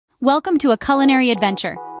Welcome to a culinary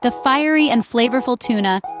adventure, the fiery and flavorful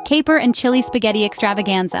tuna, caper and chili spaghetti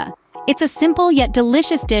extravaganza. It's a simple yet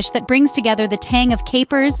delicious dish that brings together the tang of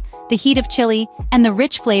capers, the heat of chili, and the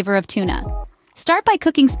rich flavor of tuna. Start by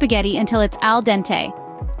cooking spaghetti until it's al dente.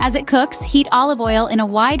 As it cooks, heat olive oil in a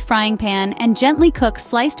wide frying pan and gently cook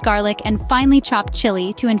sliced garlic and finely chopped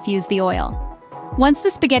chili to infuse the oil. Once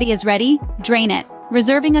the spaghetti is ready, drain it,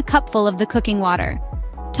 reserving a cupful of the cooking water.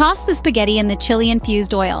 Toss the spaghetti in the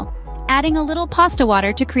chili-infused oil, adding a little pasta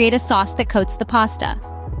water to create a sauce that coats the pasta.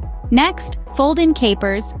 Next, fold in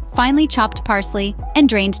capers, finely chopped parsley, and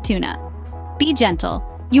drained tuna. Be gentle,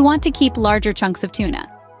 you want to keep larger chunks of tuna.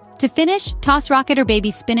 To finish, toss rocket or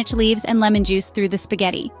baby spinach leaves and lemon juice through the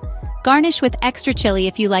spaghetti. Garnish with extra chili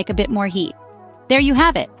if you like a bit more heat. There you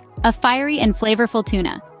have it, a fiery and flavorful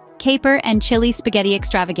tuna, caper and chili spaghetti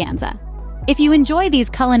extravaganza. If you enjoy these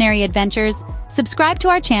culinary adventures, subscribe to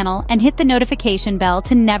our channel and hit the notification bell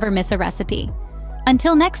to never miss a recipe.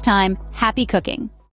 Until next time, happy cooking!